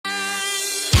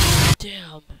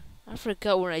damn. I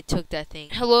forgot when I took that thing.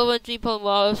 Hello, it's me,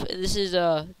 Palaremauve, and this is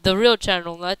the real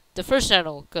channel, not the first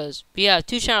channel, cause we have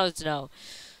two channels now.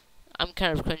 I'm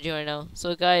kind of cringy right now.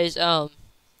 So guys,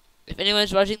 if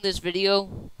anyone's watching this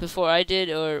video before I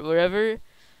did or whatever,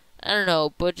 I don't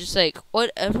know, but just like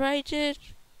whatever I did.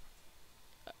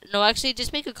 No, actually,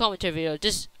 just make a commentary video.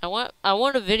 Just I want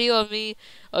a video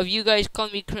of you guys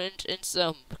calling me cringe and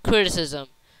some criticism,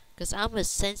 cause I'm a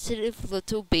sensitive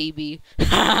little baby.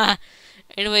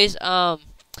 Anyways,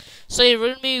 so you're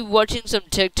gonna be watching some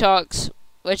TikToks,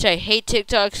 which I hate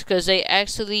TikToks because they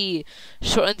actually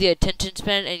shorten the attention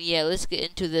span. And yeah, let's get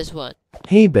into this one.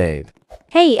 Hey babe.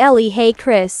 Hey Ellie, hey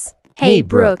Chris. Hey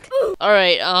Brooke.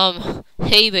 Alright,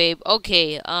 hey babe.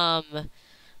 Okay,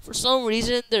 for some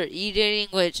reason they're eating,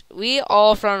 which we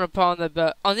all frown upon.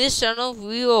 But on this channel,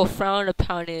 we will frown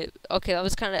upon it. Okay, that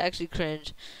was kind of actually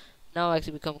cringe. Now I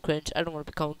actually become cringe. I don't want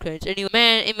to become cringe. Anyway,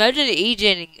 man, imagine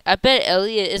eating. I bet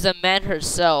Elliot is a man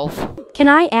herself. Can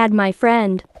I add my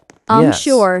friend? Yes.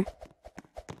 Sure.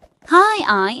 Hi,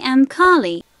 I am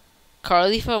Carly.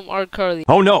 Carly from our Carly.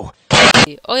 Oh no.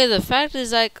 Oh yeah, the fact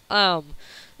is like,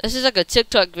 this is like a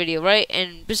TikTok video, right?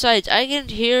 And besides, I can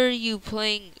hear you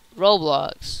playing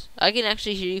Roblox. I can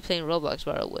actually hear you playing Roblox,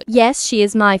 by the way. Yes, she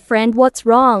is my friend. What's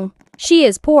wrong? She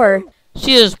is poor.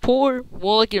 She is poor?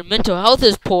 More like your mental health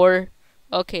is poor.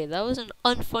 Okay, that was an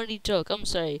unfunny joke. I'm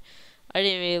sorry. I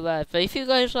didn't really laugh. But if you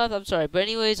guys laughed, I'm sorry. But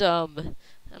anyways, I'm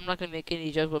not gonna make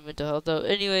any jokes about mental health though.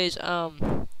 Anyways,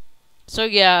 so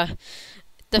yeah.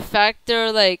 The fact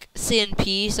they're like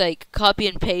CNPs, like copy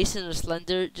and paste in a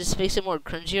Slender, just makes it more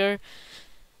cringier.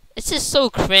 It's just so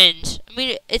cringe. I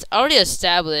mean, it's already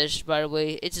established, by the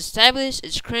way. It's established,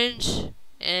 it's cringe,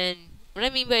 and what I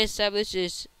mean by established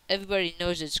is everybody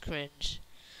knows it's cringe.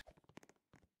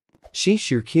 She's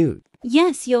sure cute.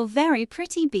 Yes, you're very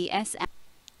pretty, BSM.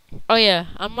 Oh yeah,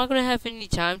 I'm not gonna have any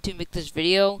time to make this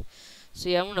video, so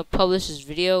yeah, I'm gonna publish this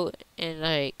video and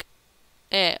like,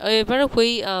 oh yeah, by the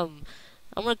way, I'm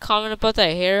gonna comment about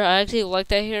that hair. I actually like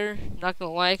that hair. Not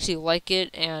gonna lie, I actually like it,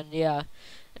 and yeah.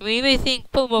 I mean, you may think,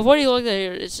 but why do you like that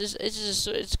hair?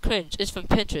 It's cringe. It's from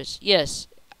Pinterest. Yes,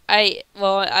 I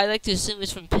like to assume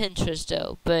it's from Pinterest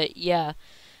though, but yeah.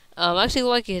 I actually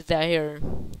like it, that hair.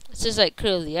 It's just like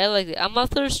curly. I like it. I'm not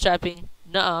thirst trapping.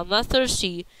 No, I'm not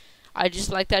thirsty. I just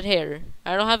like that hair.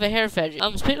 I don't have a hair fetish.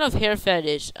 Speaking of hair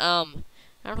fetish, I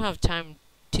don't have time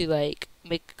to like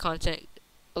make content,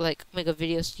 like make a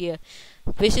video. So yeah,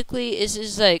 basically it's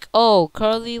just like, oh,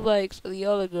 Carly likes the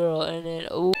other girl, and then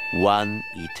oh. One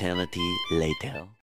eternity later.